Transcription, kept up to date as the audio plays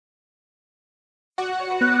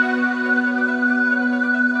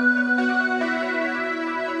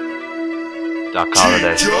Doc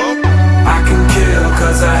Holliday. I can kill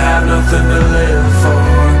cause I have nothing to live for.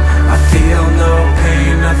 I feel no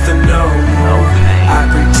pain, nothing no more. I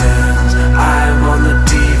pretend I am on the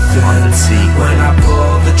defense when I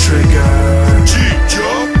pull the trigger.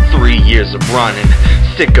 3 years of running,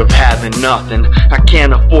 sick of having nothing. I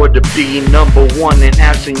can't afford to be number one and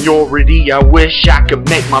have seniority. I wish I could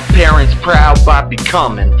make my parents proud by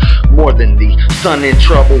becoming more than the son in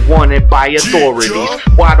trouble wanted by authorities.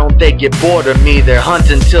 Why don't they get bored of me? They're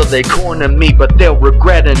hunting till they corner me, but they'll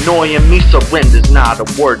regret annoying me. Surrender's not a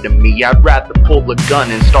word to me. I'd rather pull the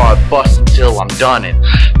gun and start busting till I'm done it.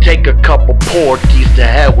 Take a couple porkies to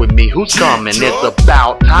hell with me. Who's coming? It's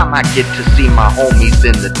about time I get to see my homies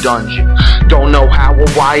in the dungeon. Don't know how or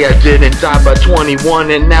why I didn't die by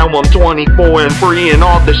 21, and now I'm 24 and free, and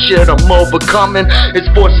all the shit I'm overcoming is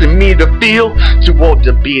forcing me to feel too old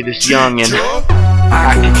to be this youngin'.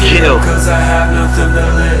 I can kill cause I have nothing to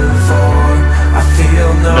live for. I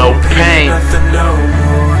feel no pain, nothing no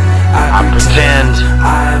more. I pretend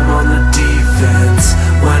I'm on the defense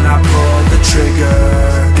when I pull the trigger.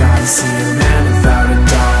 Gotta see a man without a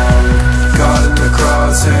dog, caught in the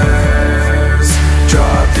crosshairs. Draw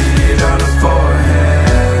a bead on a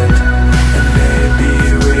forehead, and maybe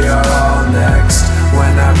we are all next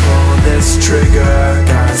when I pull this trigger.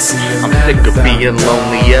 Gotta see a man. I'm sick of being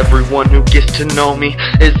lonely. Everyone who gets to know me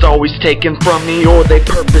is always taken from me, or they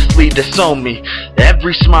purposely disown me.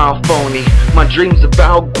 Every smile phony, my dreams have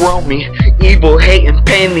outgrown me. Evil, hate, and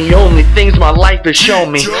pain, the only things my life has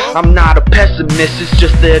shown me. I'm not a pessimist, it's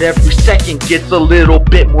just that every second gets a little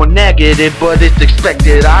bit more negative, but it's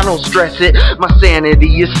expected, I don't stress it. My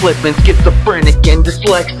sanity is slipping, schizophrenic and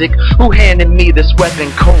dyslexic. Who handed me this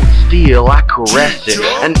weapon? Cold steel, I caress it.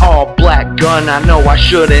 An all black gun, I know I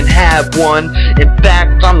shouldn't have one. In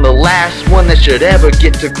fact, I'm the last one that should ever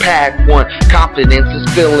get to pack one. Confidence is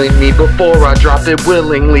filling me before I drop it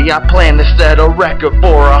willingly. I plan to set a record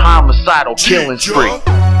for a homicidal killing spree.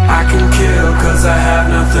 I can kill cause I have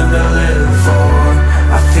nothing to live for.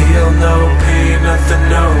 I feel no pain, nothing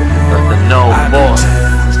no more. Nothing no more. I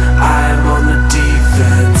pretend I am on the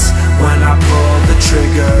defense when I pull the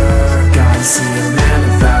trigger. Gotta see a man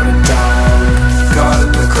without a dog, caught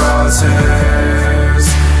in the crosshairs.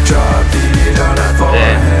 Draw a bead on a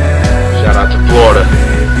forehead. Shout out to Florida.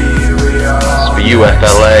 It's for you,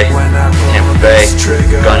 FLA, Tampa Bay,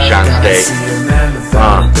 Gunshine State.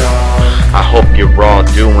 I hope you're all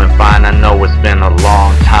doing fine. I know it's been a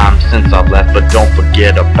long time since I left, but don't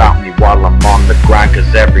forget about me while I'm on the grind,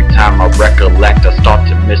 cause every time I recollect I start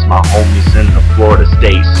to miss my homies in the Florida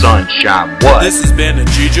State sunshine. What? This has been a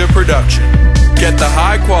Jija production. Get the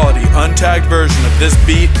high quality untagged version of this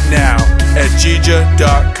beat now at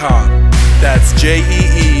Jija.com. That's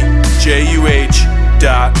JEEJUH.com.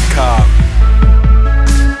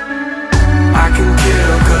 I can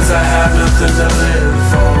kill cause I have nothing to live